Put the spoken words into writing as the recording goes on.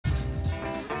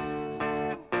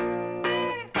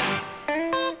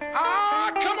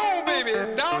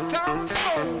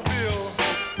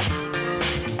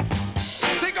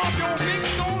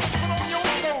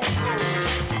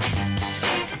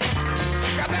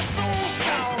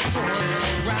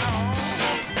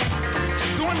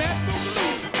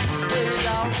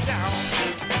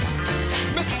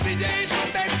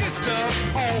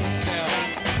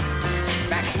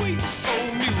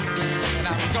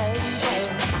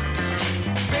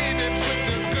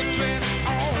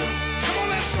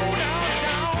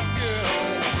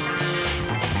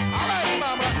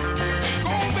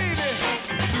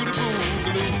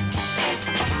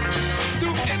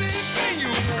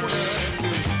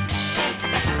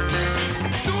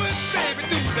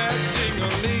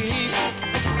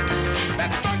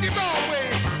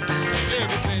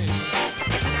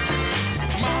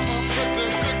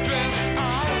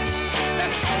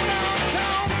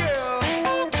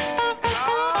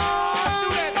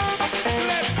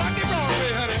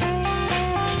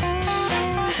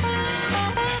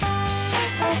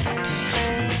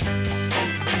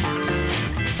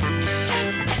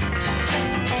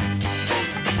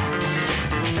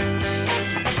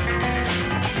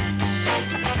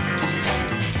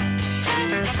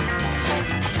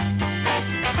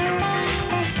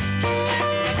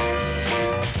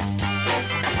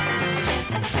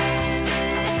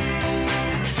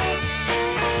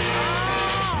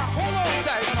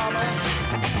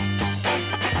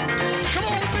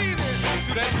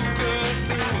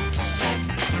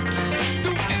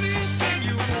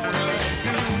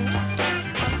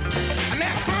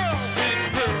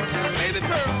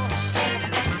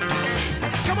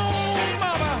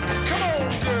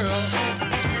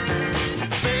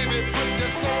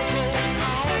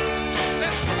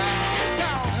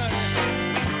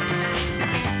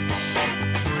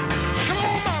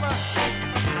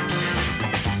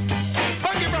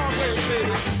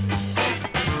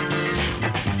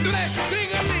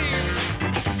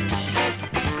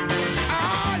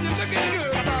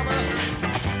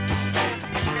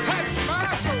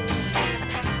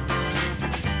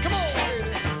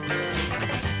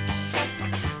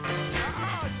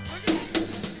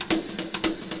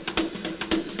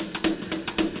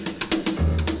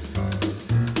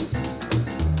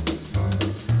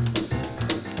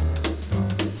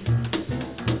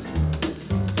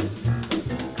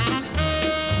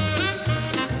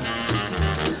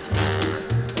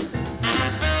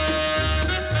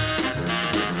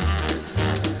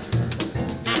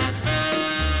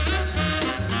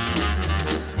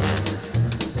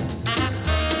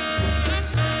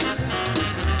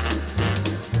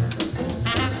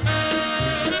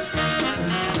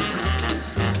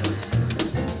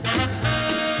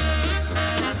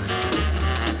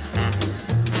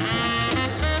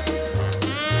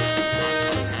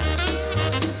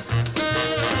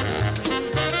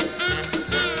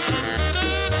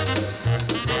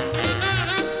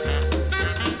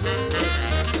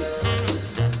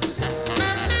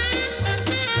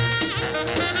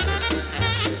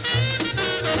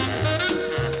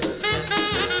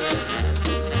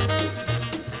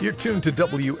You're tuned to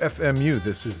WFMU.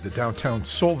 This is the Downtown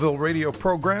Soulville radio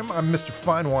program. I'm Mr.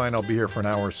 Finewine. I'll be here for an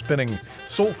hour spinning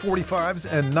Soul 45s,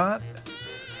 and not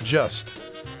just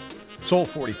Soul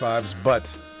 45s,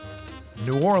 but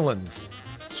New Orleans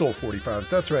Soul 45s.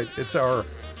 That's right. It's our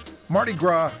Mardi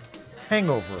Gras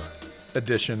hangover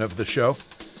edition of the show.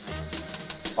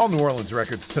 All New Orleans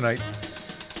records tonight.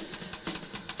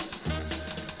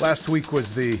 Last week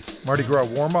was the Mardi Gras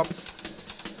warm-up.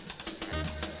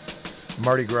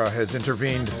 Mardi Gras has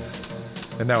intervened,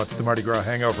 and now it's the Mardi Gras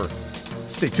hangover.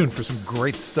 Stay tuned for some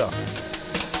great stuff.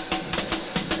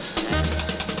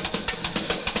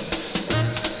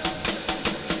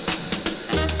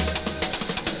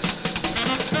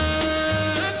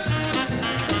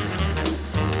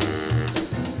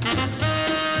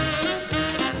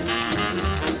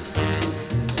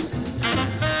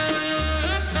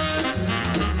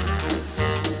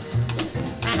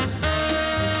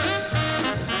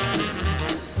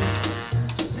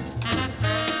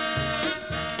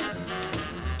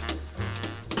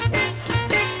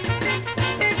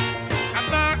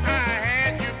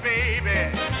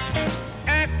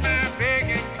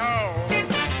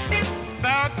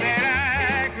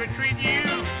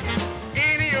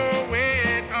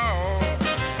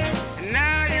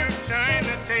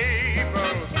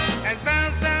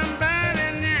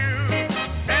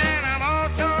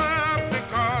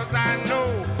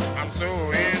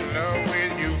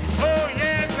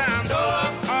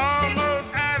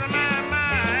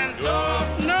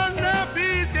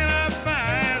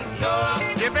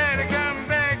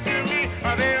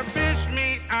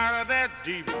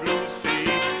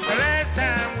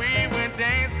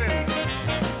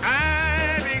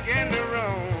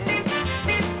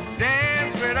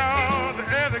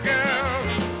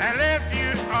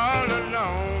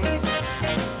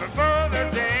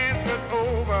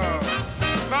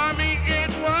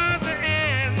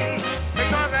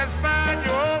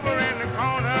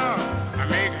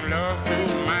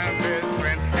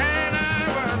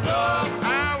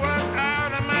 I was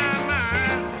out of my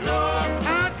mind.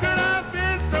 I could have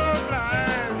been so blind.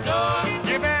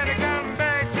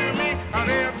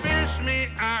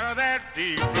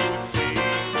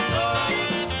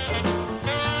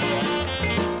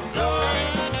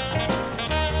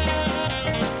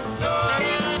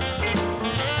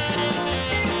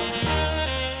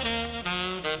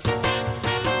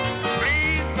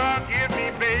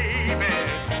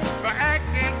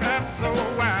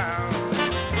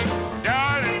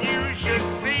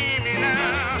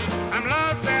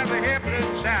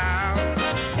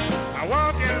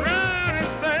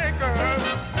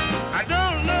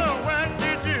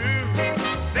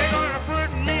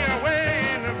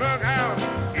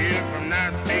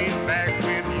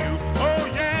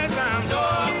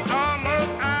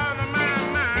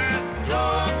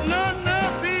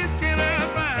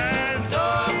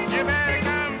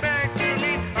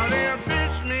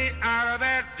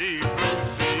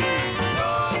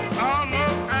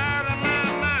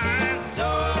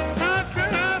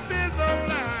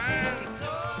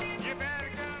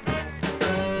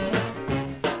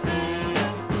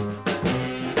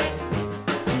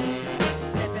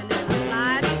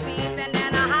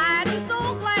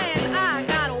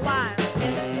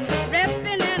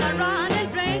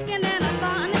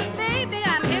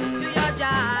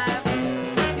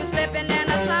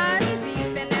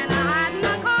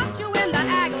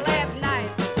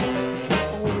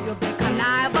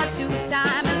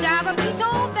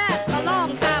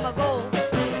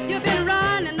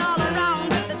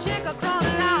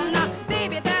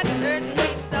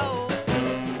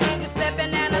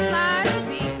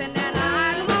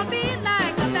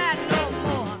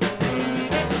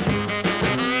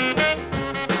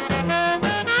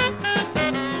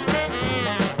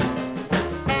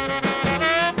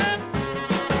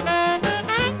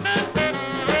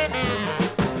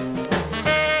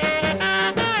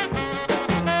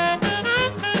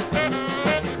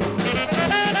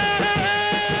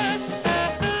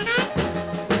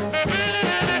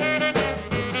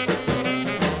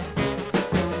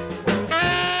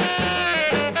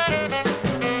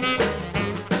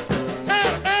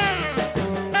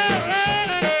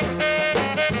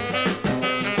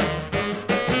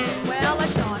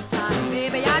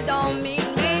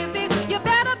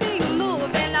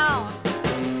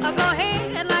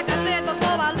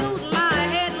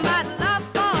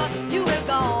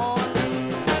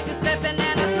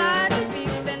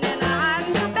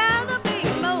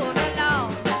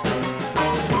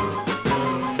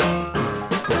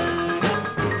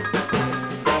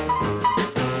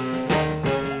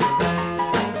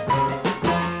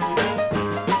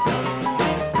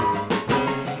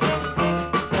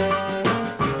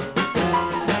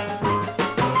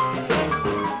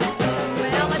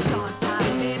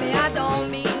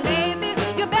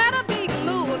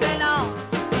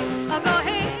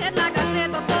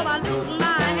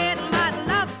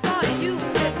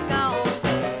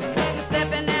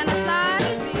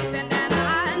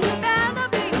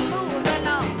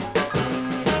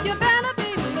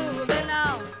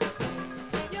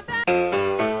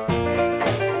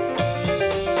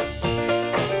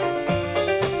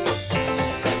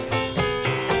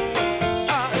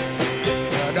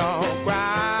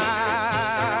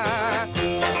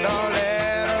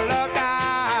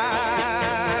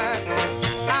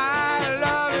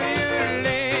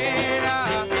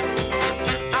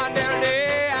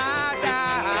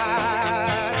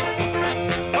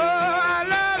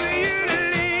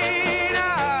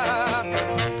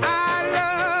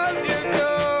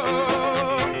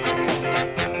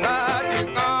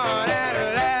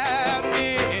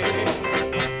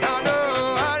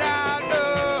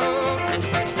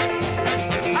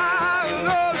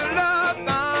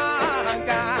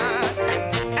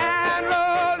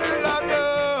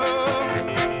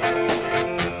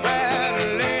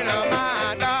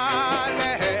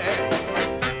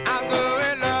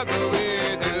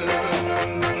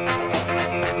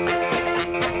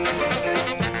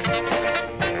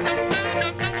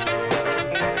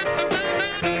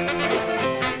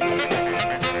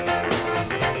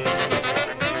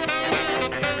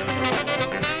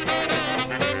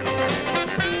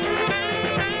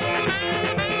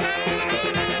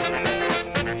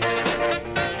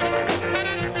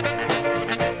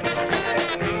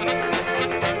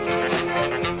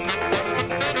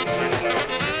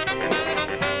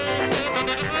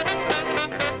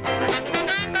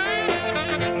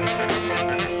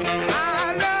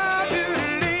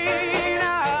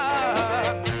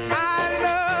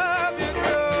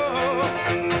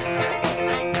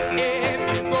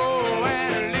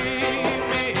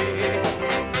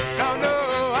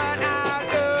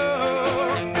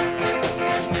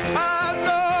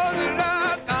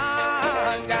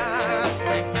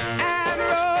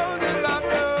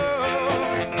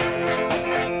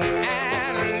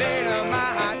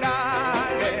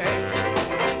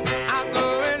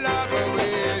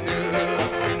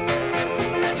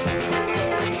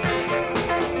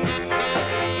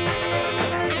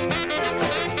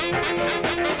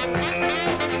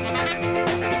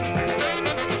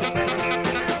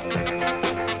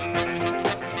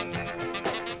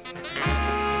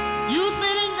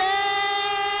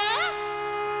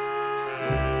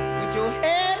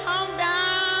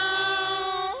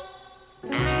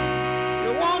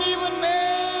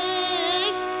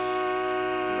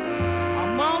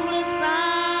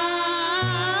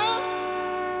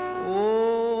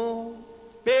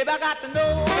 Baby, I got to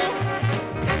know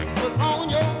what's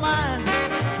on your mind.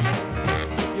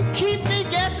 You keep me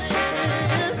guessing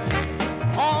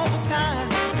all the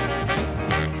time.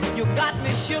 You got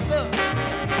me shook up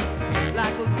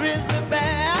like a grizzly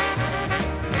bear,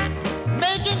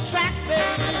 making tracks,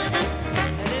 baby,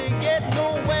 and ain't get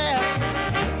nowhere.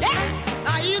 Yeah,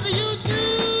 now either you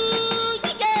do,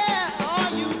 yeah, or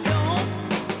you don't.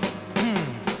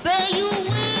 Say you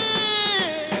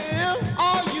will,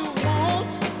 or you won't.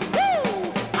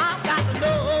 Woo! I got to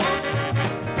know.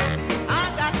 I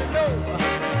got to know.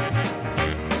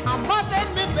 I must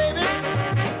admit, baby,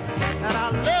 that I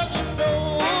love you so.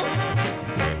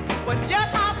 But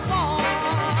just how far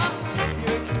you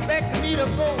expect me to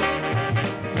go?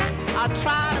 I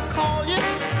try to call you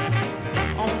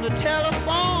on the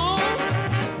telephone,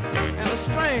 and a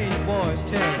strange voice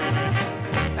tells me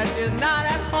that you're not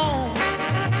at home.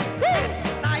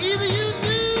 Woo! Now either you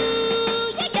do,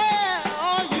 yeah,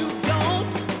 or you don't.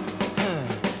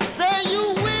 Say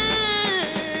you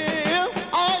will,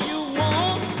 or you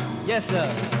won't. Yes, sir.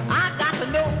 I got to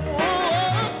know.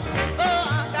 Oh,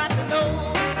 I got to know.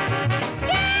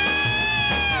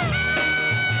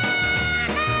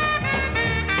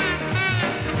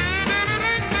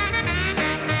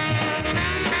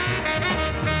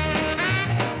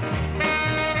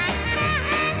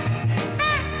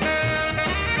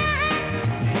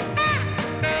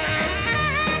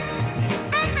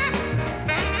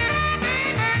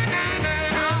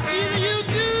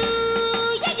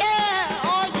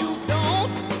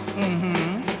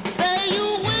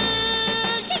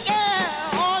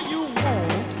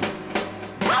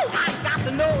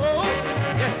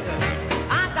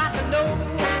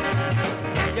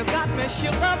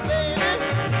 Sugar, baby,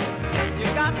 you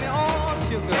got me all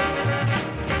sugar.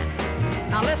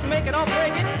 Now let's make it or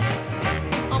break it.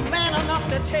 I'm man enough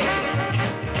to take it.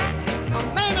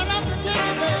 I'm man enough to take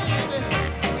it, baby.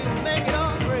 We'll make it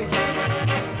or break it.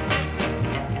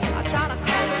 I try to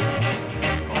call you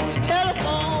on the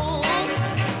telephone.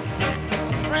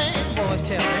 A strange voice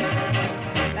tell me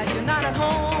that you're not at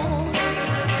home.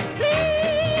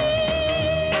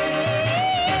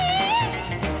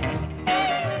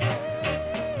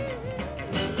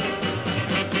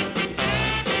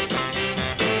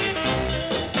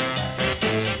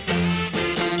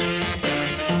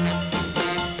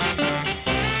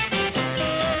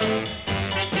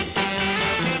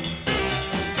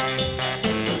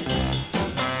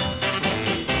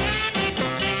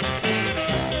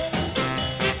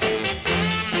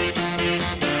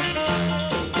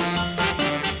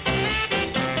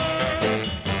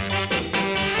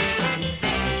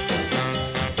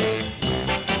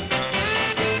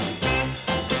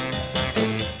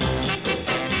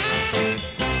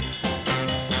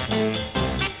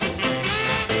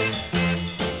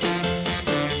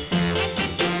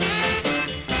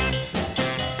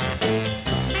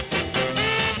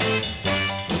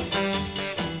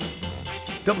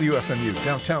 WFMU,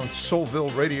 Downtown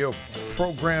Soulville radio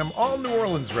program, all New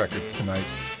Orleans records tonight.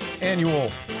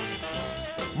 Annual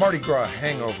Mardi Gras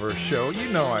hangover show. You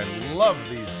know I love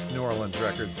these New Orleans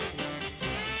records.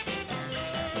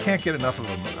 Can't get enough of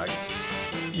them.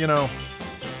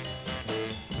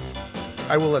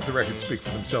 I will let the records speak for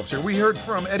themselves here. We heard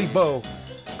from Eddie Bo,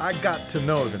 I Got to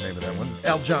Know, the name of that one.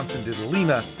 Al Johnson did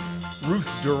Lena.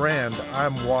 Ruth Durand,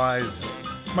 I'm Wise.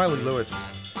 Smiley Lewis,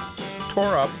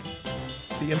 Tore Up.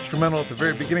 The instrumental at the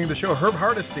very beginning of the show, Herb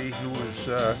Hardesty, who was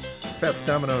Fats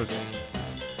Domino's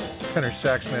tenor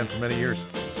sax man for many years.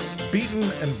 Beaten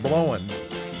and Blowin'.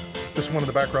 This one in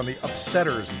the background, The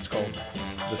Upsetters, it's called.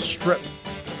 The Strip.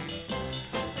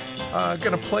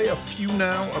 Gonna play a few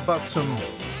now about some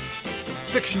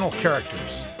fictional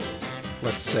characters,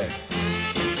 let's say.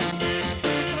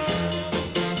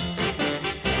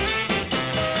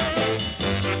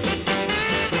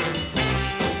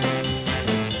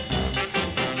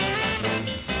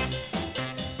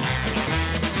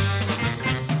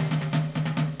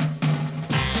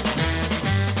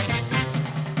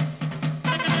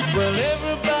 Well,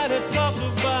 everybody talked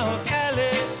about Cali,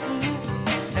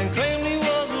 and claimed he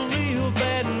was a real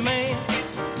bad man.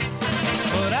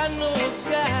 But I know a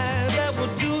guy that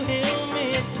would do him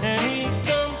in, and he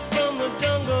comes from the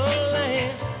jungle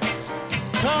land.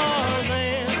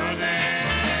 Tarzan,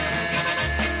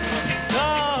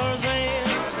 Tarzan,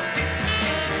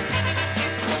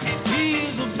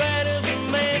 he's the baddest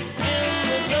man in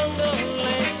the jungle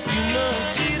land. You know,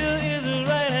 Cheetah is his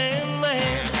right-hand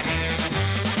man.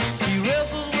 He wrestles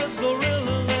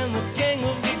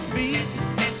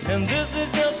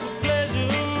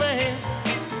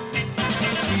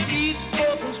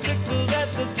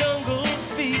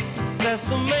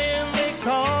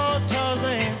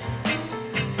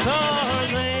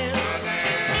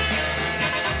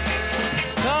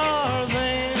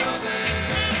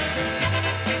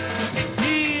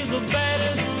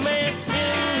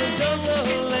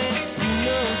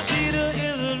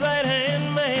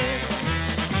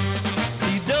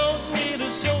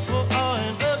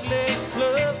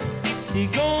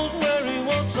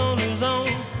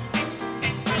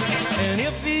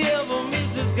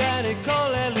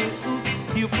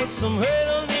some hurt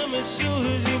on them as sure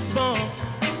as you're born.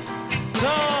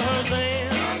 Tarzan,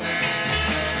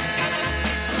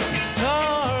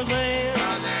 Tarzan.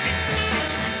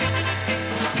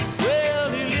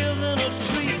 Well, he lives in a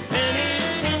tree and he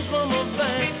swings from a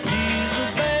bank. He's the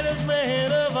baddest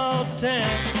man of all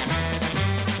time.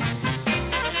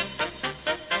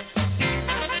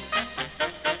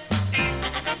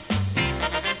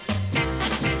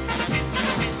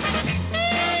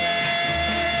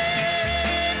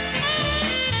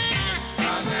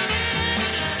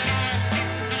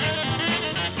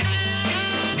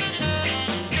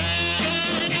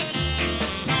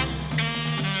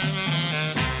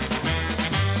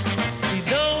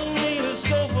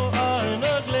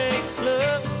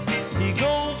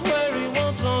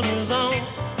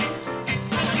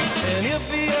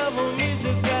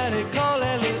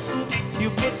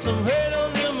 Some hurt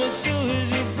on them as sure as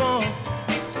you're born.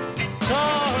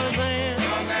 Tarzan,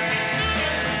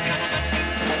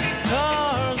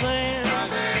 Tarzan,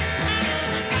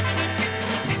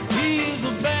 he's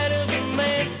the baddest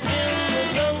man in the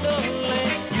jungle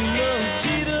land. You know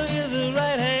Cheetah is his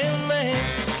right-hand man.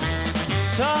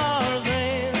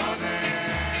 Tarzan,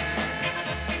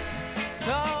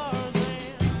 Tarzan.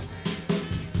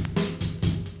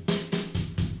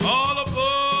 All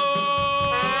aboard.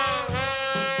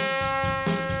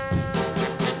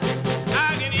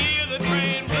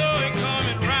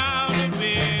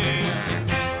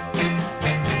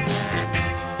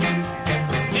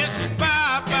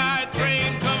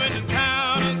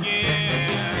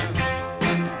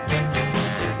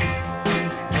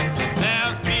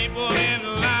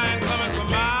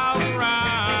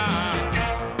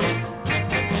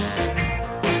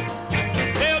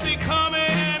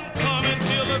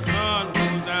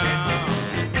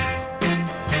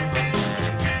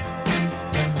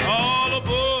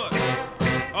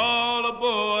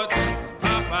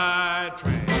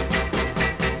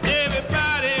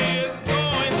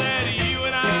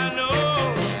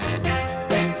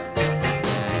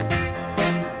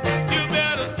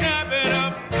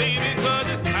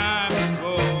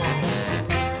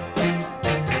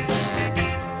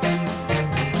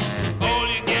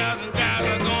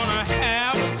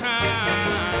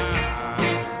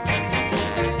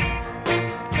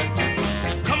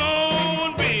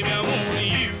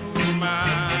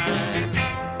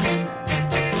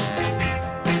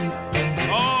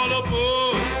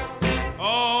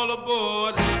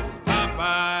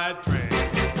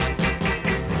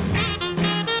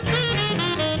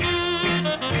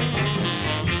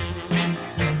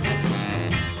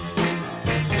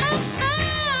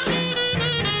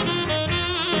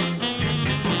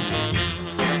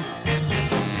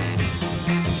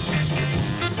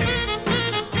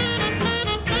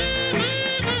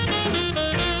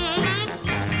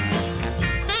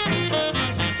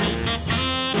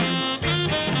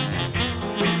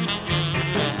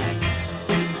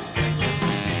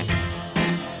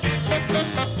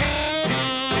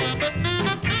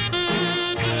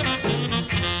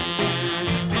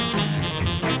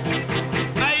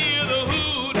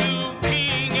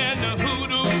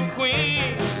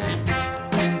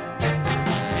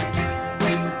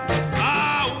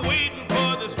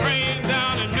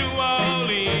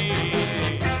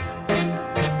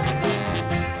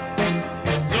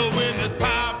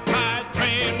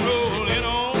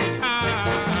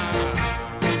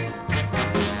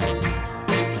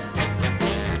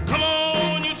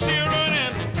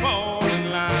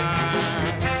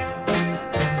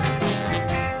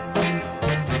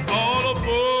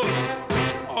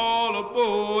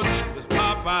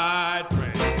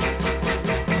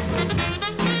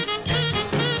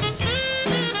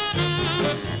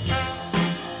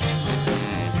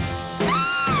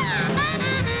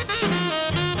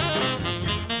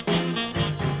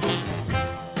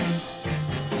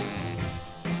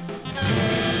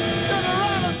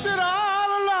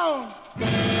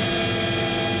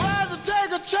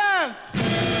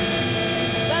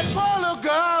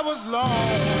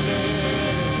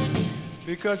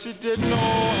 Because she didn't know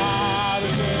how to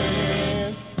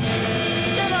dance.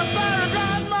 Get a fairy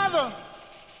godmother,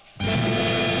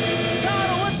 taught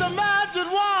her with the magic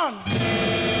wand.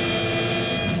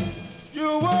 You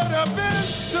would have been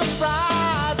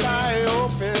surprised by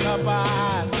open her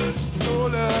eyes. Oh,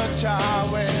 the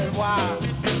child went wild.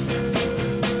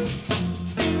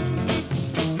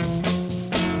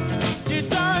 She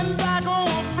turned back on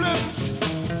her flips.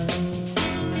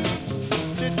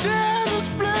 She did a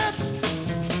split.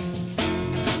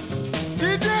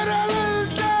 She did a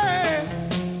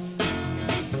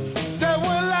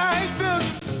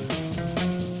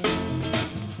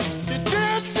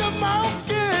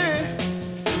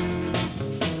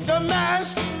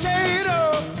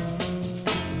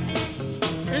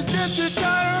she turned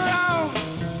around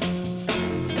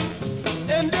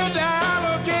and did the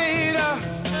alligator.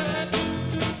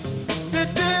 She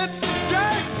did the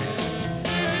jerk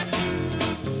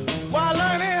while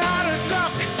learning how to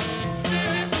duck.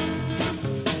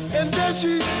 And then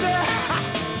she said,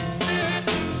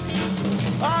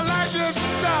 I like this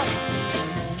stuff.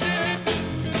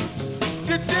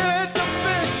 She did the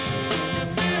fish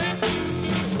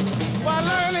while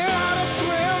learning how to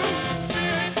swim.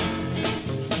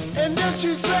 And then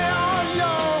she said, oh,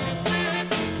 y'all,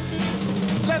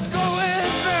 let's go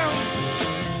with them.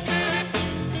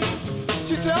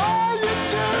 She said, oh, you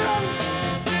children,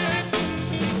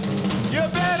 you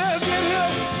better get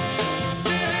hip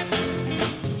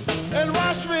and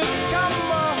watch me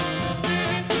tumble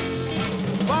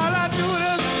while I do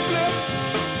this flip.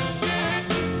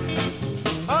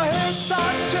 Her head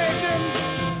starts shaking.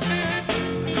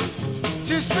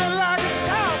 She spin like a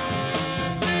top.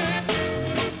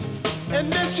 And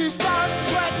then she starts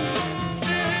sweating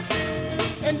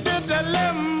and did the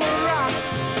limbo rock.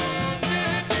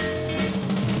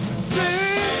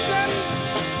 Season,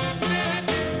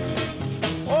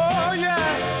 oh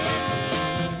yeah.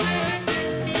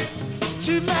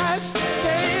 She mashed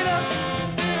potato,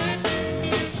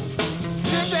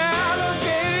 did the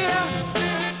alligator.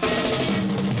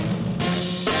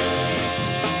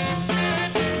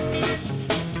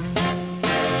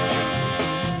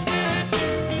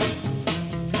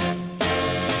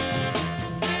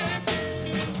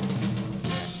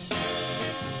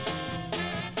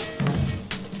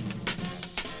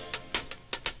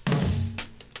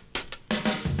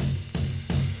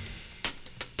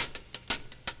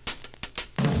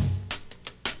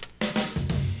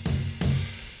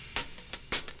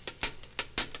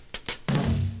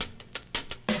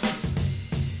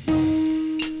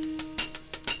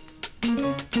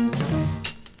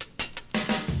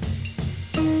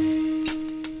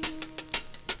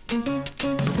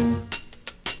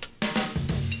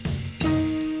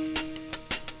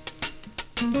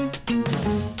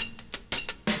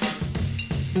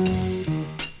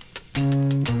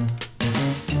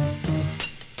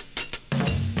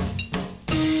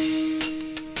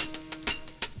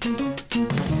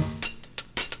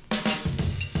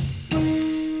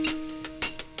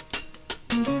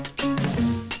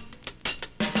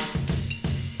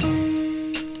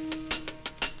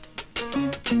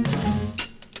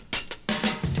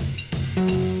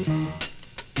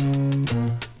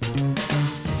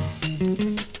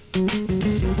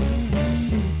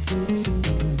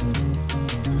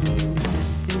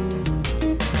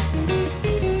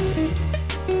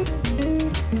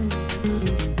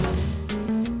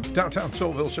 Downtown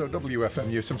Soulville Show,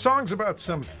 WFMU. Some songs about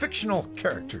some fictional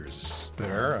characters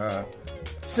there.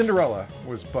 Cinderella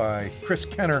was by Chris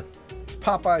Kenner,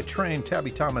 Popeye trained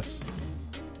Tabby Thomas,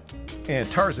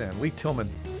 and Tarzan, Lee Tillman.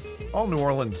 All New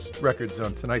Orleans records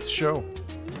on tonight's show.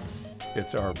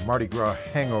 It's our Mardi Gras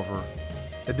hangover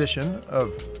edition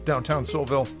of Downtown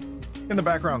Soulville. In the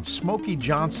background, Smokey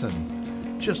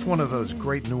Johnson, just one of those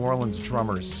great New Orleans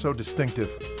drummers, so distinctive.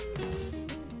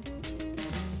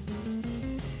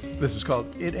 This is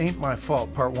called It Ain't My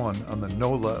Fault, Part 1 on the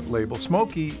NOLA label.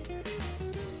 Smokey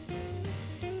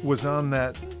was on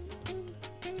that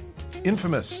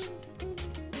infamous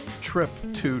trip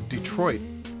to Detroit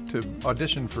to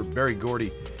audition for Berry Gordy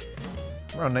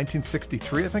around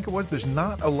 1963, I think it was. There's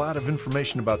not a lot of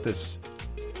information about this.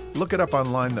 Look it up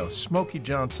online, though. Smokey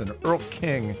Johnson, Earl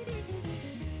King,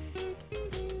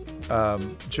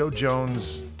 Joe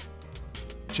Jones,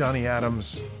 Johnny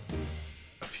Adams,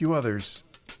 a few others.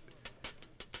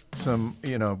 Some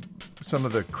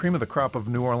of the cream of the crop of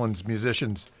New Orleans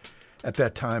musicians at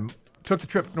that time took the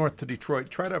trip north to Detroit,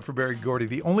 tried out for Berry Gordy.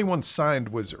 The only one signed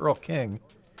was Earl King,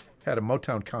 had a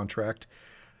Motown contract,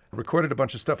 recorded a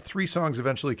bunch of stuff. 3 songs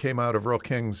eventually came out of Earl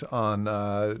King's on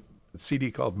a CD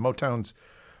called Motown's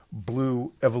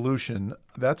Blue Evolution.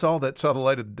 That's all that saw the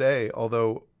light of the day,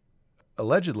 although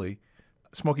allegedly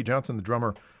Smokey Johnson, the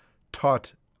drummer,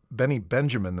 taught Benny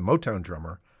Benjamin, the Motown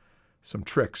drummer, some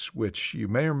tricks, which you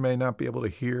may or may not be able to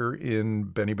hear in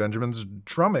Benny Benjamin's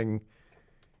drumming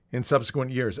in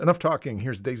subsequent years. Enough talking.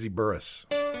 Here's Daisy Burris.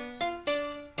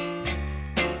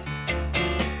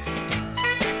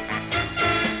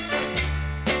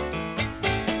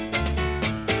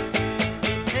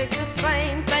 Take the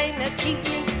same thing that keep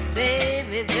me,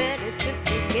 baby, that it took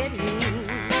to get me.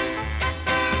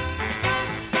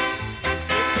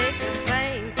 Take the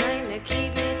same thing that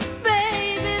keep me,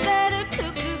 baby, that it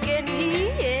took to get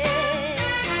me. Yeah.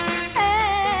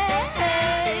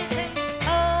 Hey, takes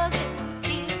hugging,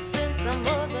 kissing, some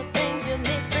other things you're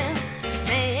missing.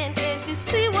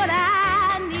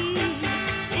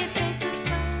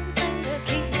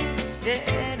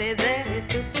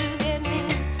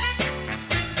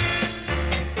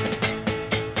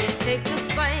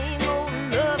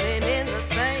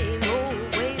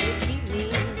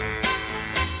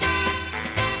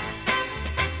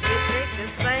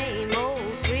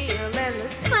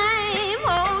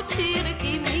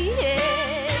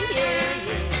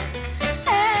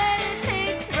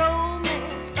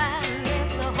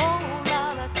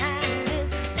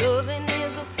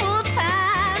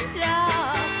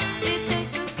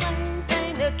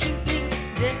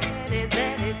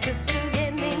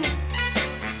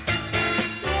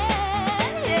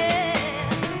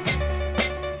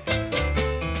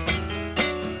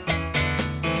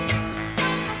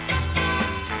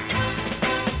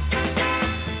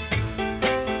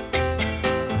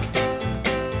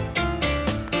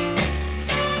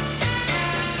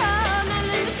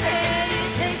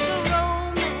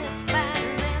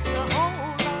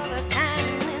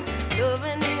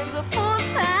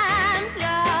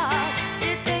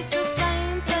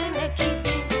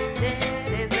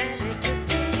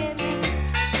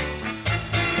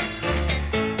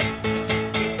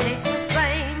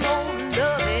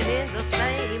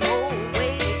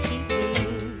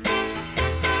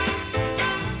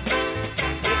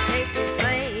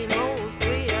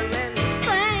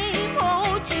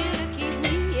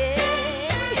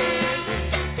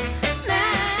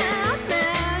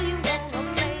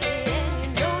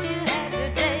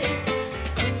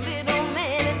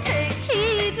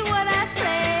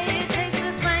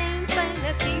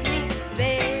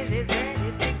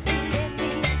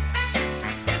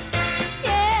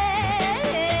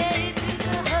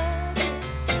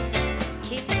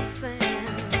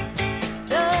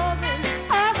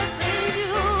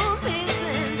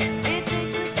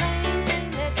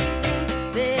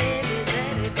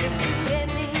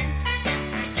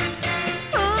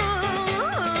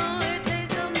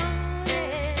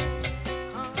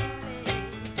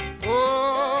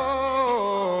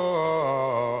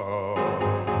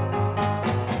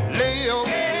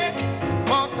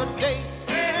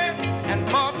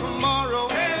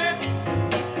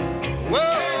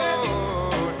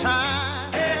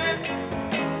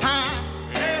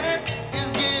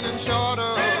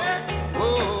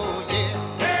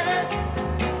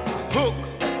 hook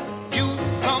you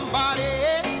somebody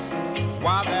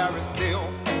while there is still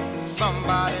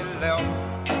somebody left.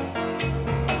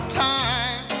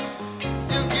 Time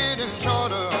is getting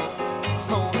shorter,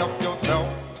 so help yourself,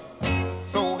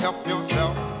 so help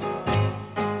yourself.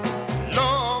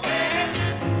 Love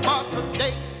for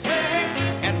today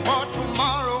and for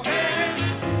tomorrow.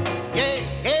 Yeah,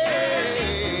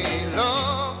 yeah.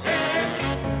 Love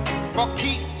for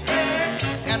keeps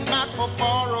and not for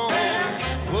borrow.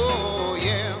 Oh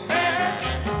yeah.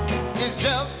 It's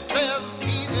just as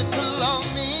easy to love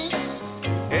me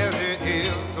as it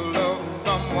is to love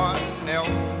someone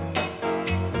else.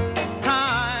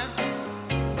 Time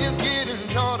is getting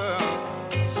shorter,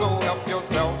 so help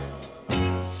yourself,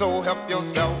 so help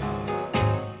yourself.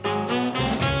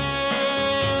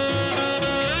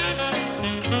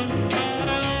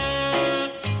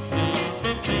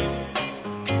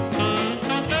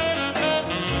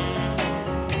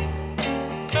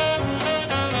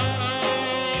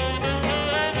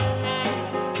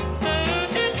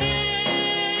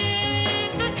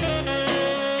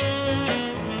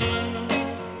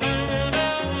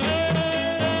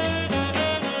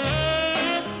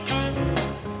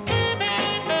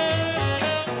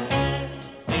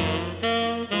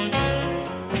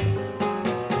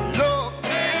 Look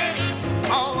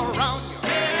all around you,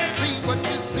 see what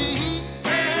you see.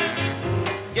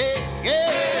 Yeah,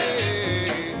 yeah.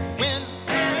 When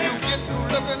you get through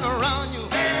looking around you,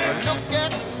 look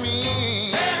at me.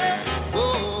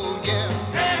 Oh yeah.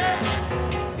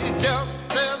 It's just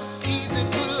as easy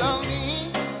to love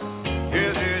me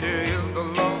as it is to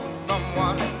love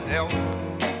someone else.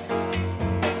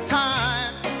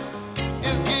 Time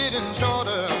is getting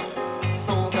shorter,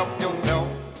 so help yourself,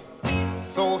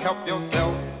 so help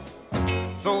yourself,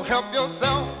 so help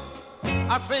yourself.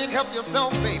 I said help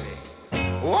yourself, baby.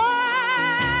 Wow.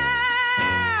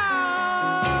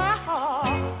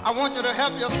 I want you to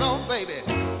help yourself, baby.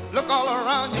 Look all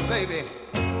around you, baby.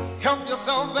 Help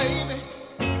yourself, baby.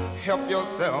 Help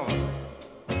yourself.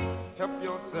 Help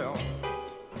yourself.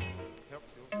 Help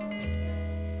yourself.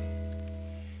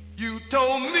 You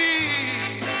told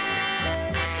me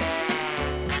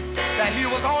that he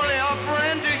was only a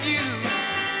friend to you.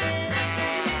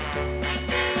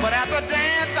 But at the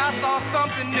dance I saw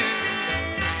something new.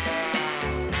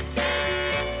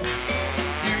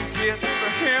 You kissed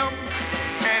him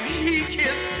and he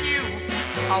kissed you.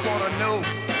 I want to know,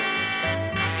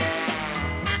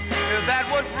 is that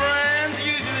what friends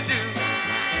usually do?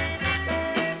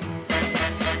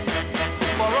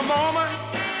 For a moment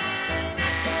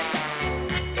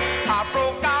I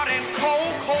broke out in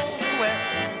cold, cold sweat.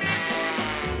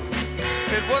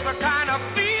 It was a kind of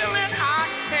feeling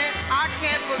I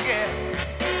can't forget.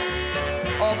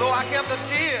 Although I kept a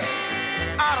tear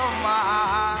out of my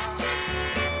eye,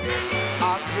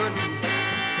 I couldn't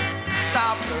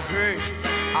stop the hurt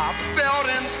I felt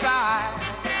inside.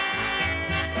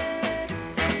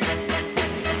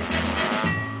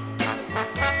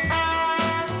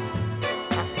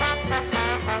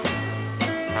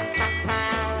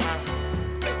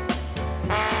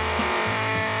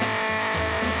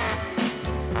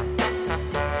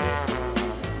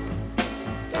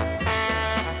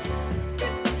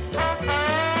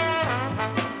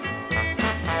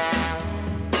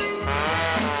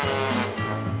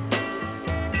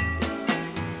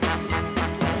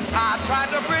 I tried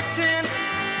to pretend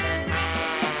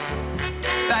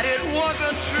that it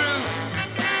wasn't true,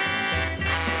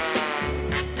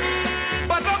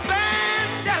 but the band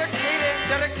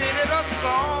dedicated a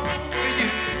song to you.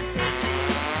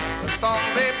 The song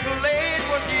they played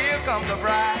was "Here Comes the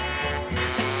Bride,"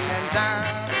 and down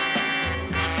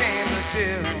came the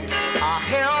tears I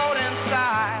held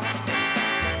inside.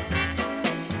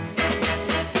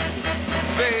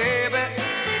 Baby,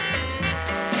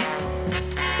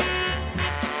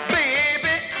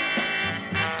 baby,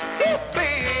 ooh,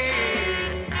 baby,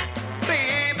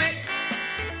 baby,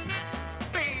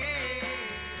 baby.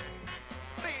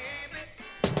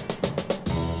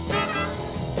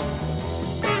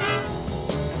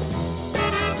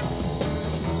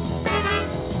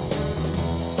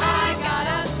 I got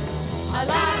a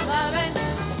lot of loving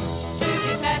to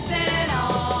keep passing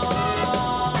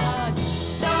on.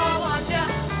 So won't you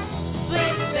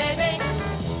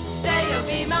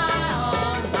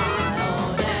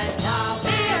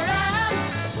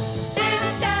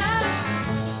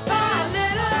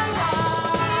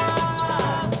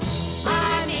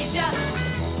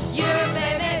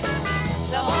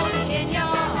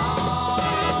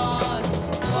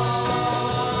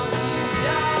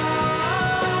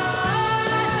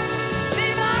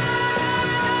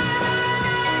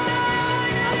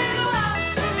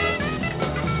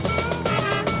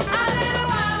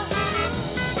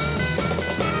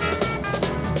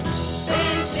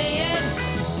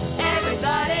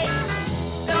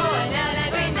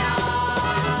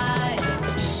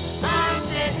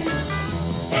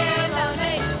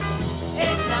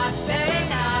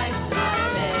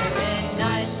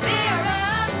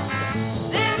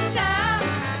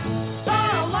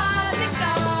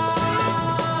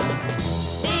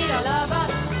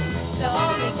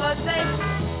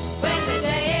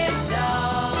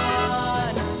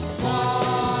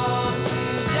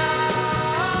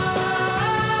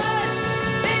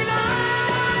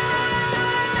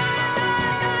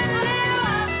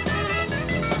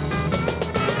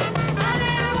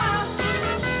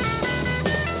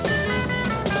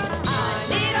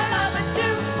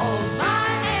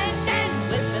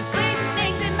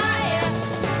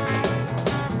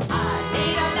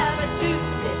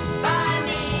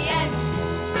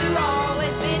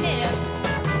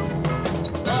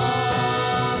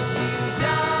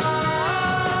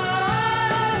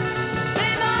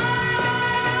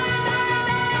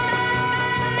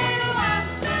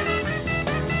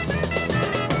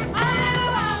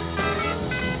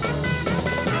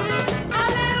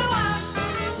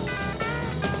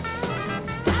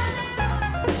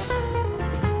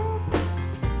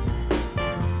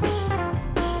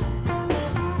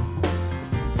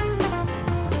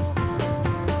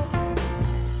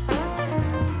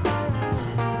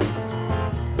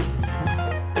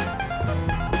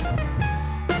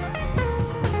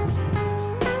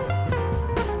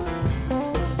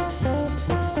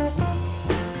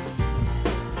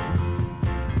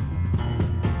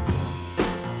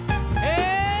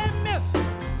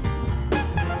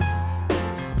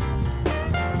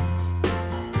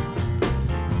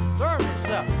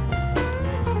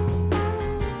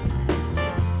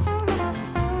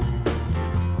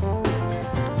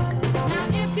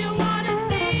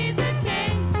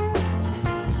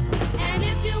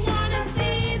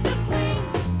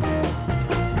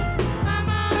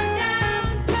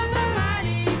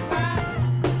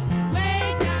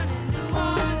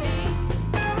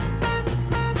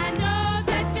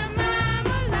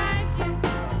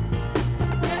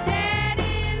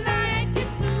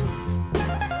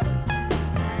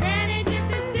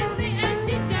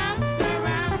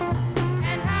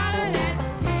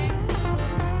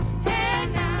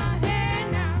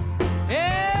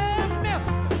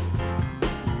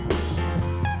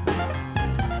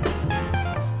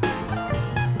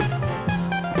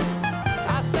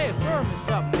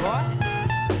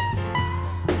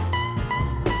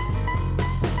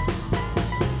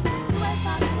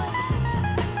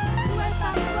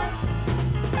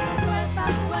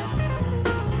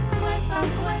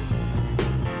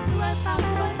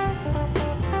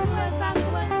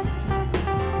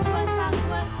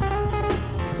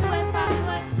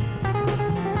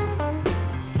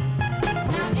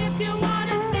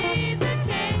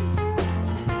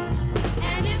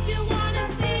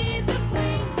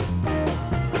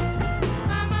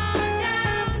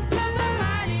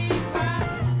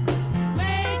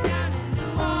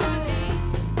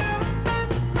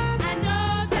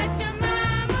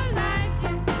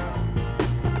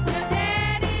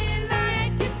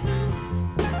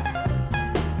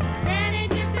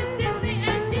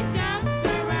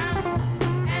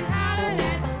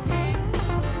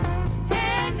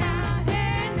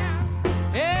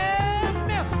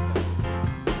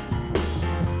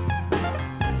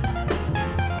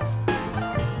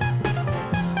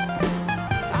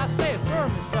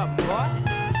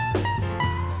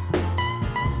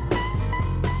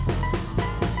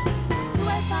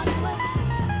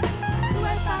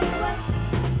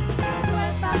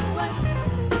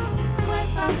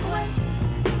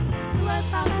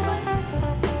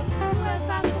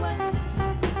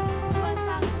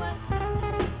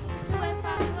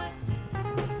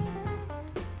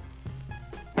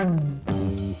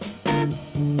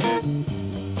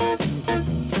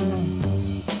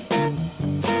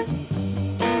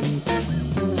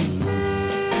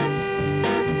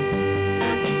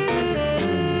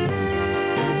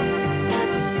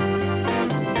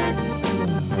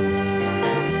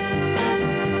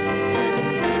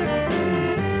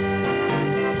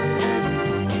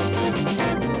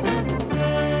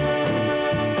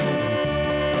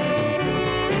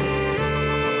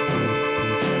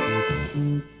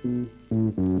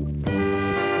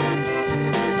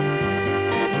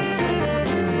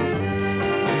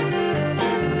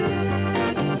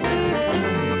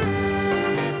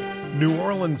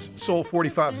Orleans Soul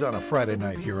 45s on a Friday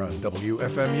night here on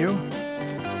WFMU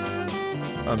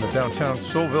on the Downtown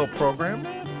Soulville program.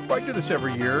 Well, I do this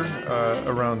every year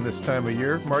around this time of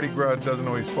year. Mardi Gras doesn't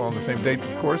always fall on the same dates,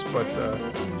 of course, but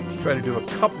try to do a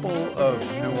couple of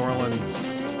New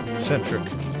Orleans-centric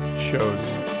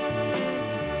shows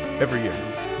every year.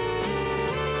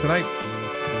 Tonight's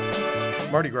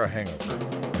Mardi Gras Hangover.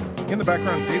 In the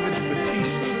background, David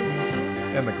Batiste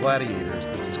and the Gladiators.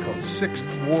 This is called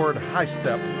 6th Ward High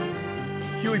Step.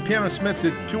 Huey Piano Smith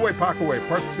did Two-Way Pockaway,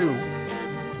 Part 2.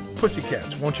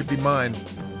 Pussycats, Won't You Be Mine.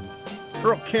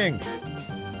 Earl King,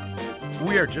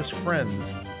 We Are Just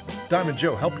Friends. Diamond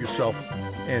Joe, Help Yourself.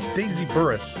 And Daisy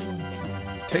Burris,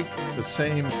 Take the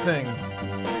Same Thing.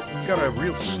 Got a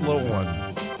real slow one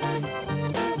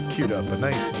queued up. A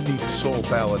nice deep soul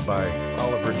ballad by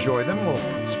Oliver Joy. Then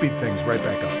we'll speed things right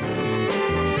back up.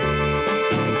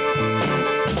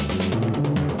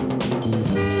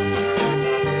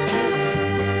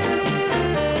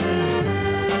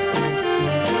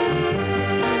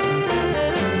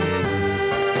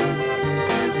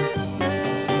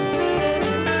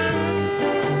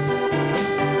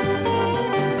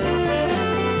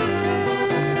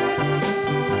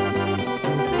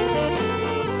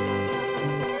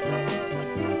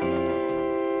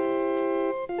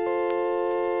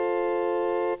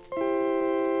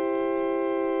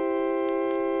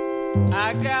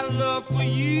 I got love for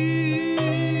you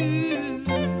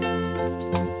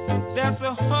that's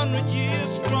 100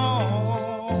 years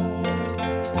strong,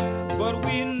 but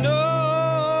we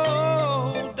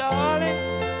know, darling,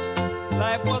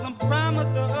 life wasn't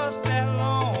promised to us that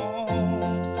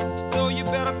long, so you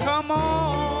better come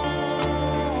on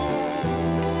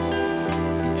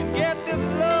and get this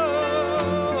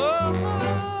love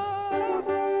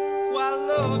while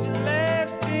love is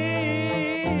lasting.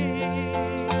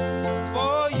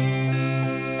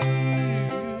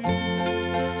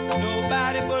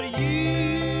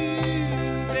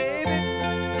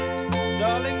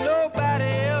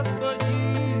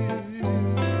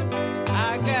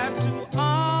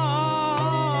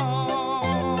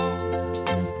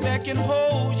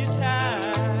 Hold you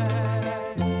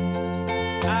tight.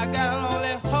 I got a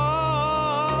lonely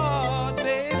heart,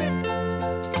 baby,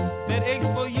 that aches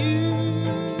for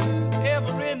you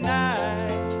every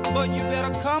night. But you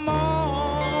better come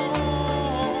on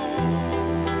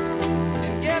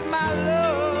and get my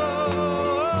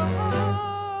love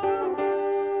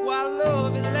while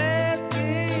love is lasting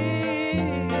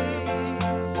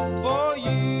for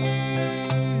you.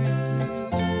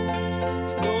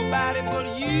 Nobody but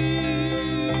you.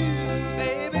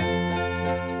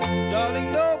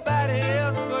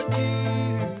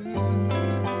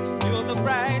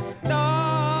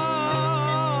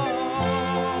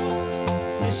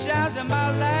 Shines in my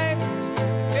life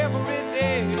every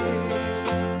day,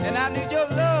 and I need your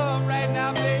love right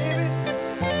now, baby.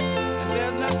 And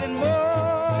there's nothing more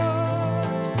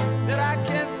that I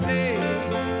can say,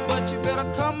 but you better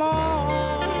come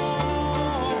on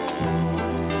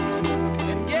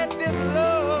and get this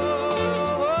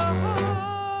love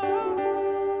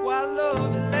while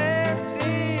love is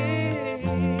lasting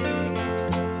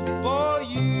for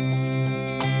you.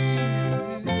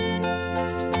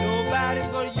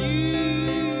 For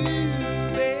you,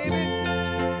 baby,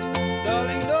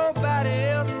 darling, nobody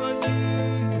else but you.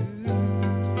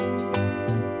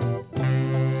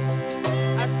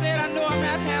 I said I know I'm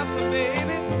not handsome,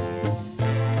 baby,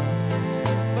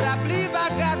 but I believe I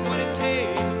got what it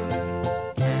takes.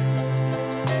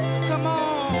 So come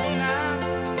on now,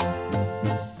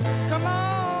 come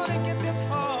on and get this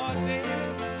heart, baby.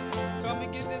 Come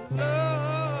and get this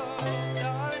love,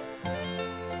 darling,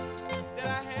 that I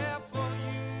have.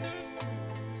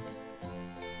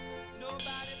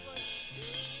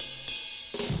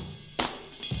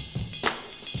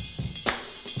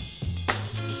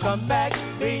 Come back,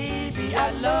 baby, I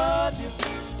love you.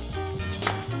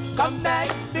 Come back,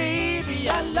 baby,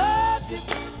 I love you.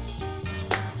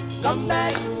 Come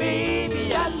back,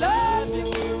 baby, I love you.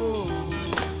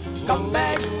 Come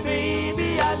back,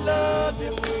 baby, I love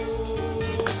you.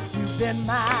 You've been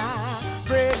my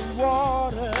bread and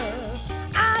water.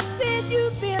 I said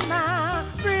you've been my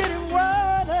bread and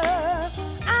water.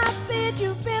 I said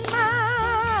you've been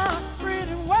my bread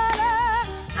and water.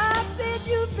 I said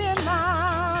you've been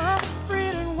my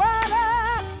bread and water.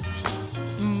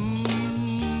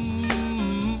 Mm-hmm.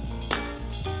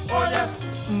 Oh yeah.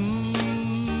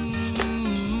 Mm-hmm.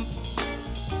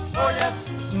 Oh yeah.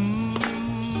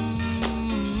 Mm-hmm.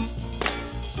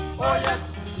 Oh yeah.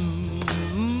 Mm-hmm.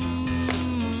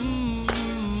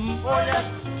 Oh yeah.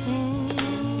 Mm-hmm.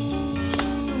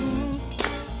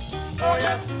 Oh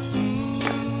yeah.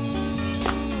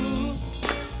 Mm-hmm.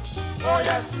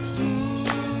 yes.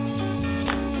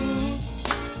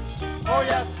 Oh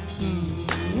yes.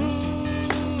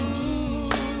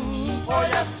 Oh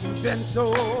yes. You've been so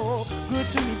good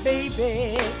to me,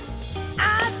 baby.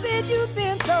 I said you've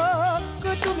been so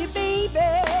good to me, baby.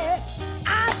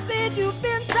 I said you've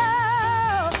been so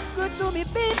good to me,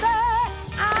 baby.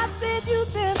 I said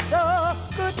you've been so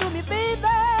good to me, baby.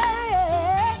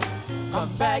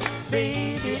 Come back,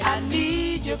 baby, I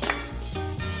need you.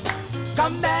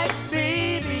 Come back,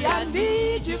 baby, I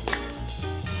need you.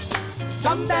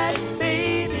 Come back,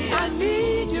 baby, I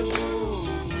need you.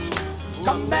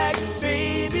 Come back,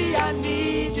 baby, I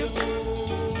need you.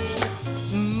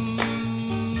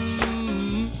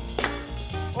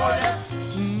 Oh yeah.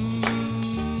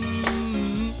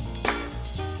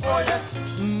 Oh yeah.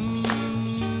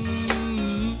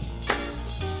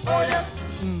 Oh yeah.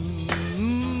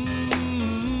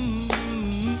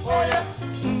 Oh yeah.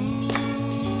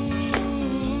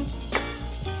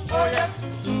 Oh yeah.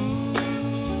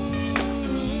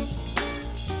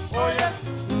 Oh yeah.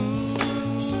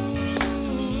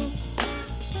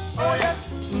 Oh yeah.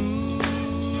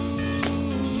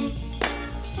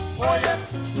 Oh yeah.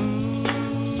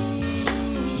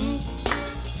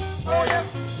 Oh yeah.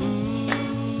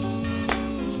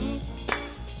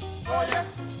 Oh yeah.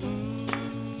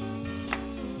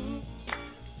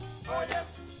 Oh yeah.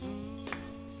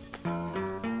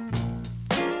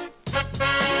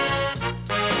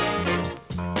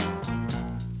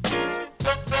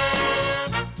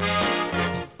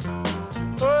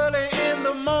 Early in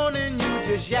the morning you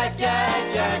just yak,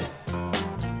 yak, yak.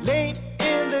 Late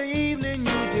in the evening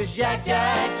you just yak,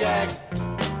 yak, yak.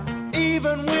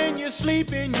 Even when you're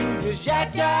sleeping you just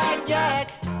yak, yak,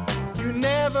 yak. You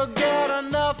never get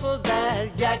enough of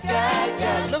that yak, yak,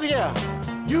 yak. Look here,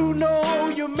 you know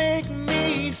you make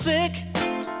me sick.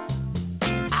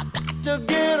 I got to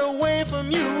get away from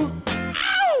you.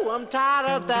 Ow, I'm tired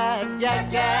of that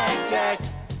yak, yak, yak.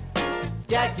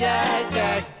 Yak, yak,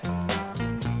 yak.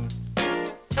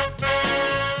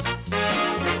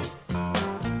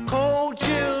 Cold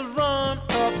chills run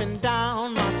up and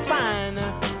down my spine.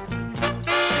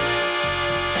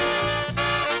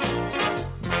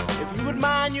 If you would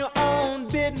mind your own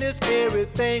business,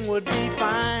 everything would be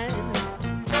fine.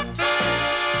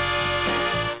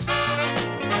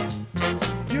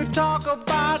 You talk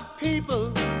about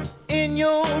people in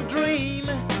your dream.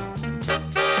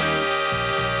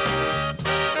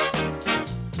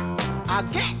 I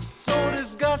get so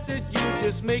disgusted, you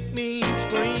just make me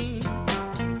scream.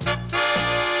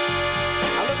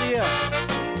 Now look here.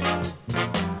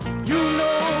 You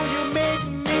know you make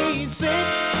me sick.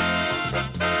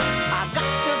 I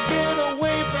got to get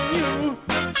away from you.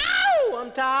 Ow!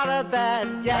 I'm tired of that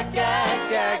yak,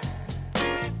 yak, yak.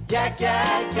 Yak,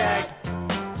 yak, yak.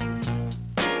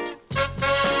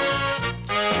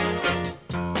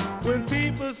 When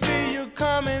people see you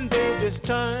coming, they just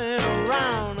turn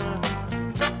around.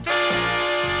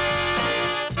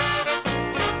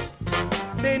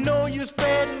 They know you're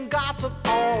spreading gossip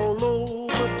all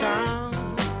over town.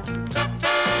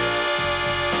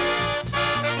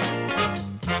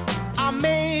 I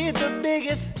made the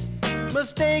biggest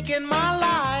mistake in my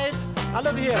life. Now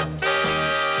look here.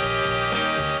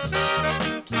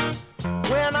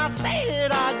 When I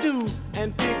said I do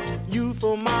and pick you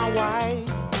for my wife.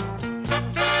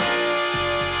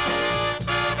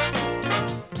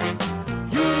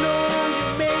 You know you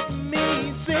make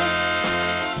me sick.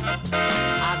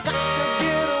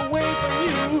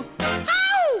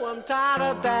 I'm tired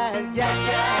of that yak,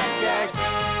 yak, yak.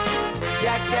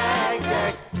 Yak, yak,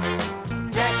 yak.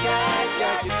 Yak, yak,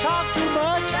 yak. You talk too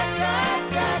much. Yak, yak,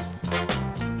 yak.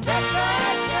 Yak,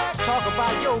 yak, yak. Talk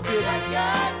about your business. Yak,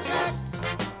 yak, yak.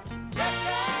 Yak,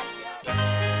 yak, yak.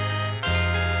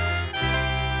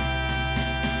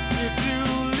 If you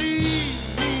leave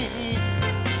me,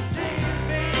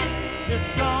 it's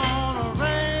gonna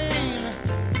rain.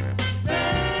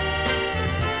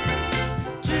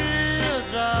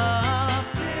 Teardrop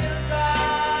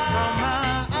from my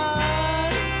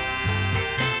eyes.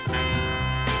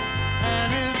 And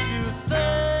if you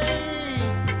say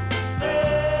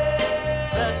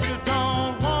that you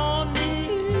don't want me,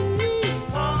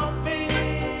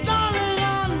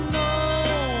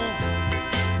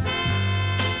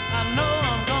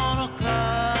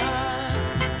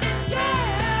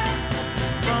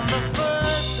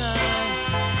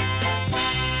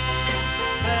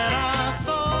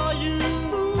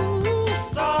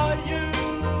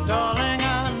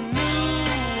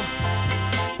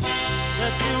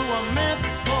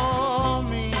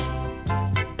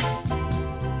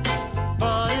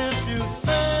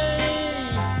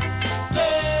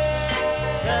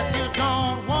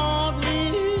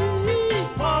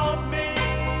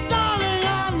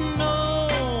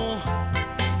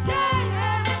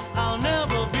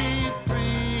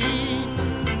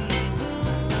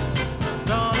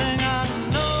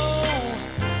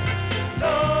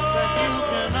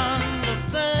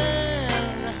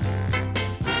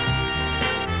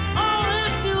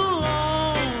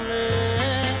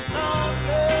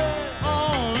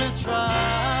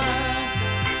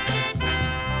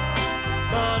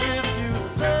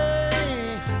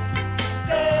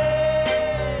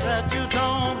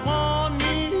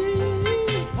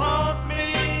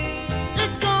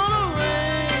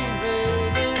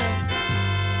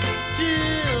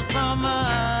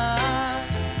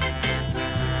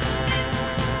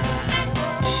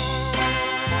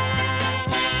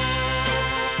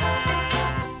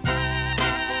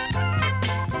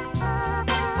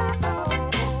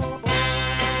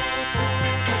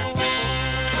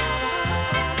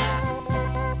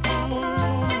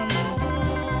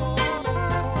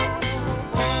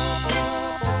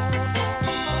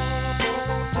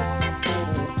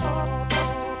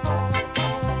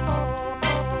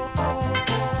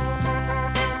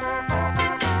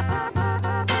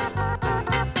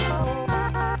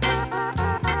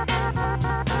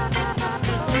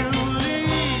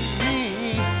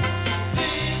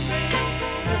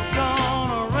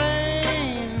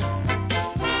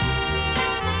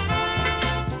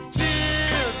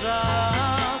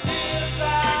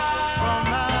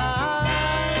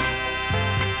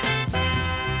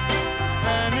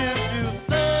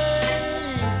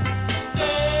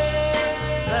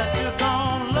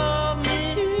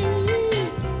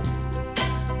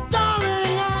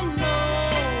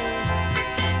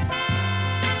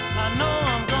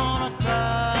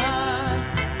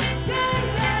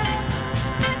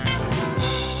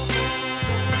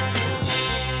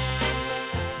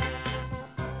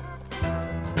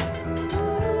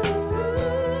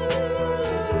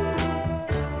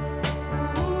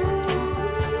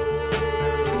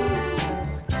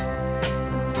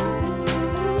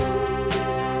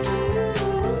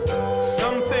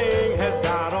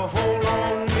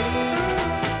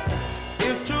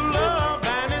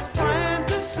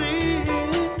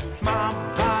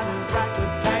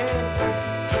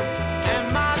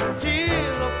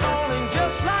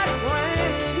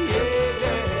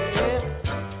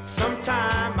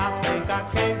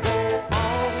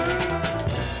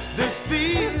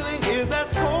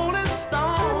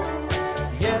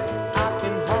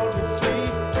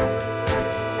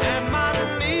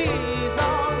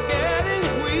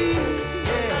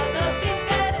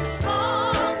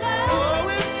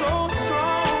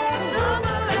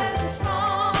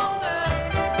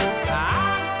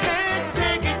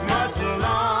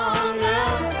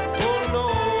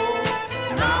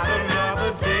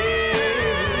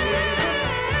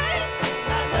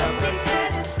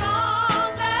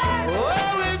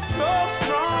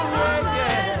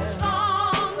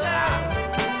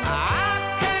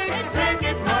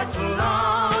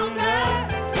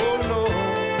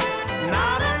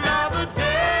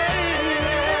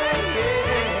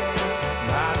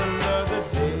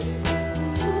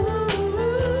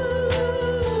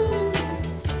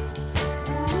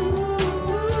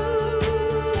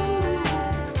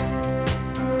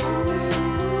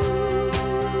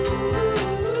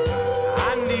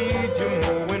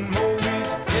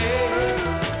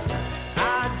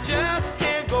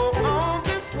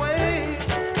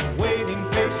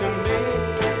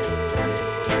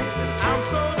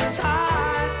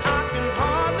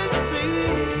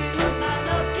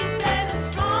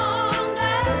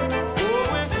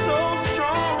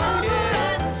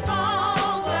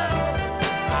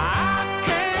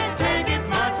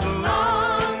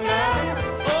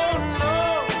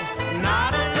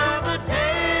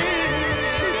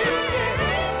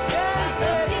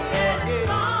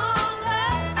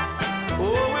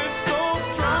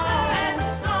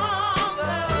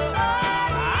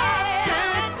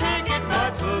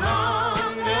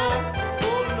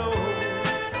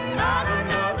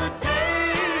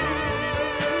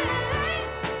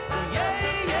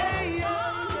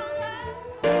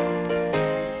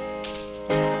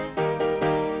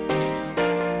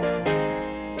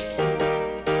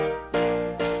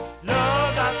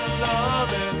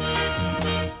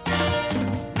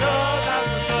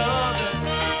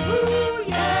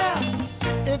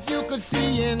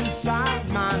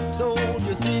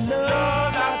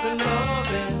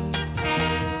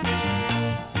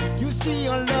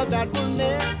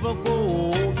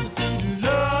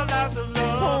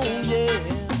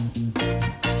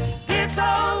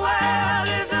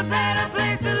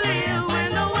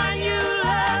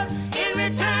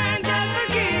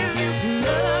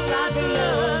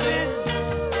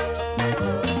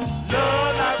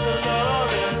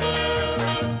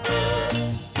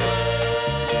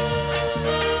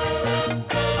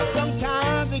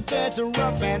 it's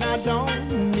rough and I don't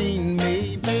mean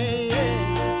maybe.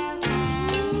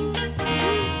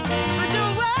 But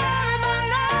don't worry about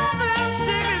nothing, I'm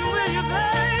sticking with you,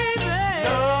 baby.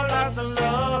 Love like the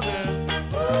loving.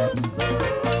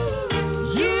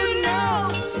 You know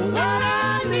what I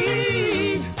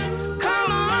need.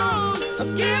 Come on,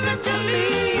 give it to me.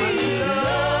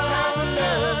 Love like the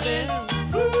loving.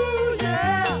 Ooh,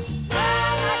 yeah.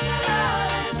 Love like the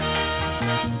loving.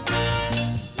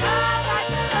 Love like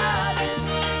the loving.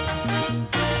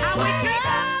 I wake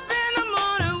up in the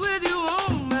morning with you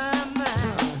on my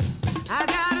mind. I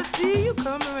gotta see you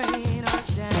come rain or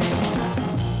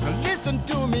shine. Listen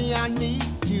to me, I need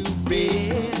you,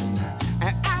 baby.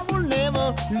 And I will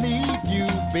never leave you,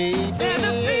 baby. There's a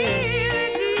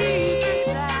feeling deep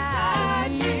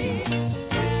inside me.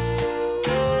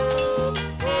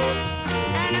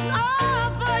 And it's all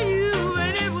for you,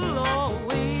 and it will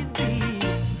always be.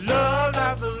 Love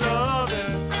like the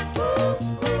loving.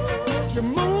 You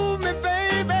move me,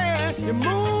 baby. You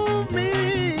move me.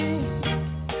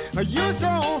 You're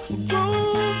so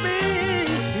groovy.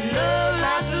 Love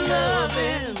like the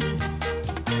loving.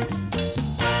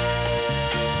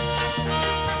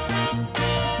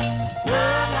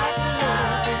 Love like the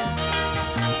loving.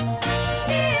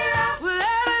 With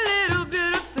every little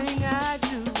bit of thing I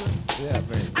do, Yeah,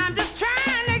 baby. I'm just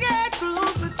trying to get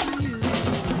closer to you.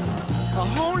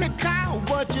 Holy cow,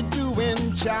 what you doing,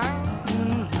 child?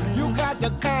 You got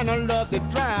the kind of love that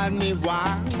drives me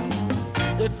wild.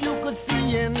 If you could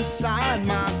see inside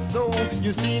my soul,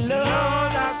 you see love.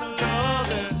 Love like the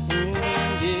loving.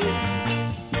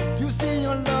 Yeah. You see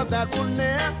your love that will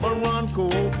never run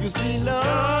cold. You see love.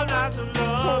 Love like the Oh,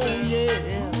 loving. yeah.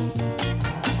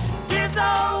 This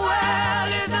old world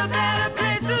is a better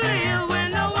place to live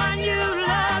when the one you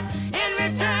love in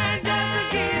return doesn't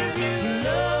give you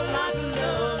Love like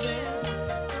loving.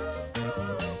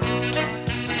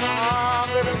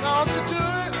 Baby, don't you do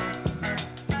it.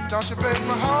 Don't you break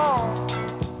my heart.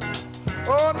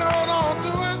 Oh, no, don't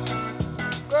do it.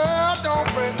 Girl, don't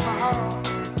break my heart.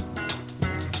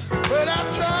 But I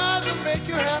tried to make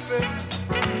you happy.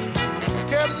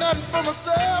 Kept nothing for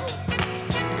myself.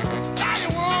 Now you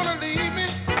wanna leave me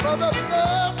for the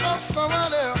love of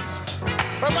someone else.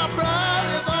 But my pride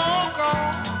is all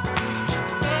gone.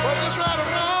 Was this right or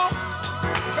wrong?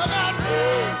 'Cause I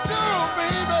need you,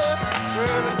 baby.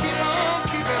 Girl, to keep on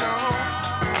keeping on.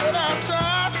 But I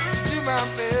tried to do my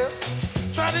best.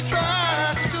 Try to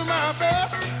do my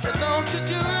best. And don't you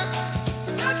do it.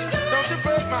 Don't you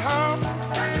break my heart.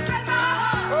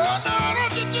 Oh, no,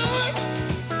 don't you do it.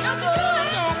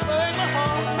 Don't break my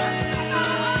heart.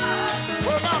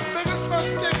 Well, my biggest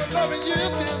mistake was loving you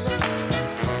too.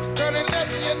 Girl, and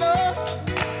letting you know.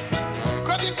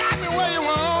 'Cause you got me where you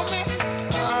want me.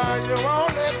 You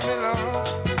won't let me know.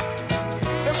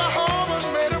 If my home was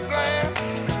made of glass,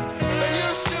 then you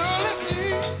surely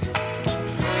see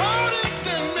heartaches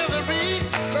and misery.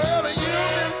 Girl,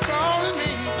 you've been calling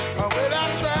me. When I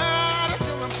try to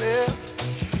do my best,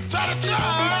 try to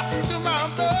do my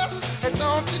best, and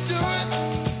don't you do it?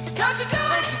 Don't you do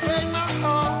Don't you break my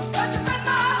heart? Don't you break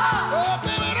my heart? Oh,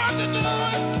 baby, don't you do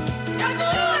it? Don't you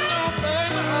do it? Don't break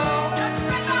my heart. Don't you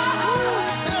break my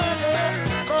heart? Yeah,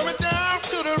 yeah. Going down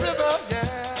to the river,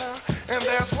 yeah, and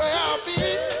that's where I'll be.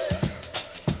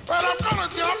 But I'm gonna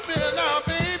jump in now,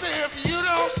 baby, if you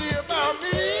don't see about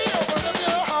me. Open up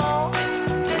your heart.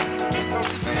 Don't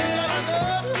you see that I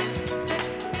love you?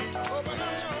 Open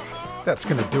up your heart. That's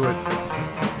going to do it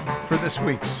for this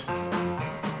week's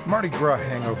Mardi Gras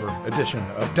Hangover edition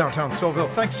of Downtown Soulville.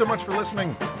 Thanks so much for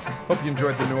listening. Hope you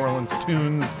enjoyed the New Orleans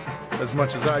tunes as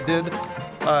much as I did.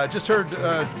 Just heard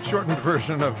a shortened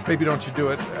version of Baby Don't You Do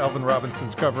It, Alvin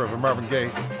Robinson's cover of a Marvin Gaye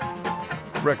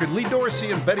record. Lee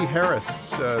Dorsey and Betty Harris,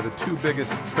 the two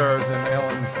biggest stars in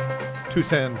Alan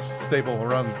Toussaint's stable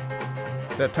around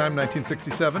that time,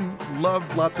 1967. Love,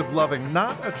 Lots of Loving.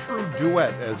 Not a true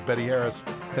duet, as Betty Harris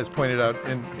has pointed out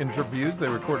in interviews. They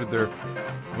recorded their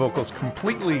vocals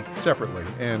completely separately.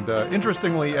 And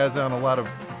interestingly, as on a lot of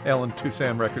Alan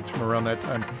Toussaint records from around that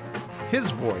time,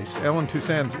 his voice, Alan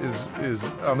Toussaint's, is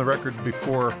on the record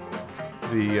before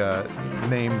the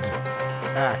named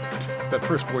act. That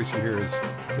first voice you hear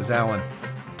is Alan.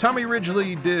 Tommy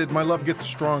Ridgely did My Love Gets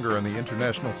Stronger on the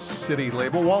International City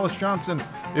label. Wallace Johnson,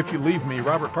 If You Leave Me.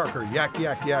 Robert Parker, Yak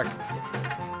Yak Yak.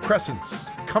 Crescents,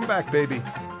 Come Back Baby.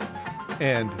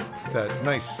 And that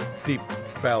nice deep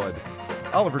ballad,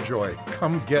 Oliver Joy,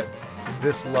 Come Get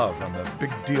This Love on the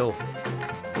Big Deal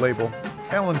label.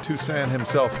 Alan Toussaint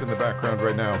himself in the background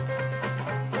right now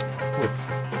with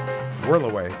Whirl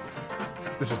Away.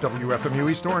 This is WFMU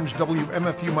East Orange,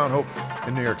 WMFU Mount Hope.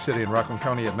 in New York City and Rockland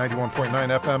County at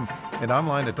 91.9 FM and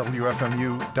online at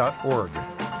WFMU.org.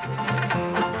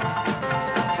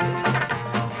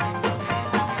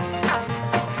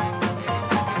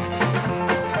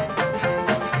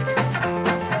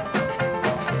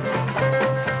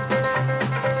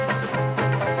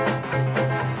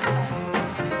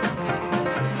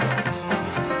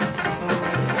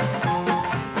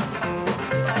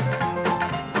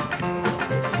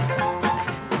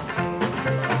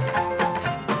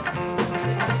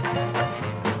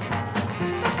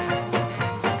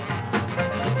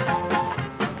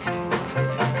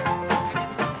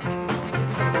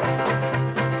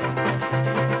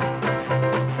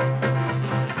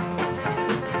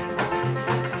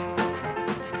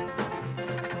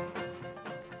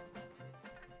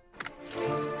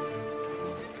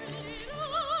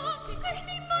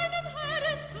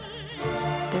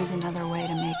 There's another way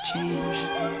to make change,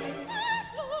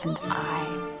 and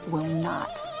I will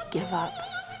not give up.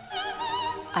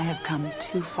 I have come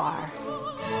too far.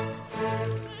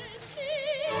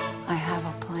 I have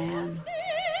a plan.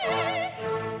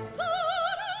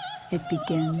 It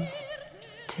begins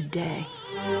today.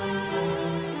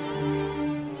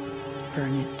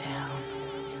 Burn it down.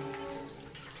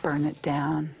 Burn it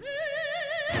down.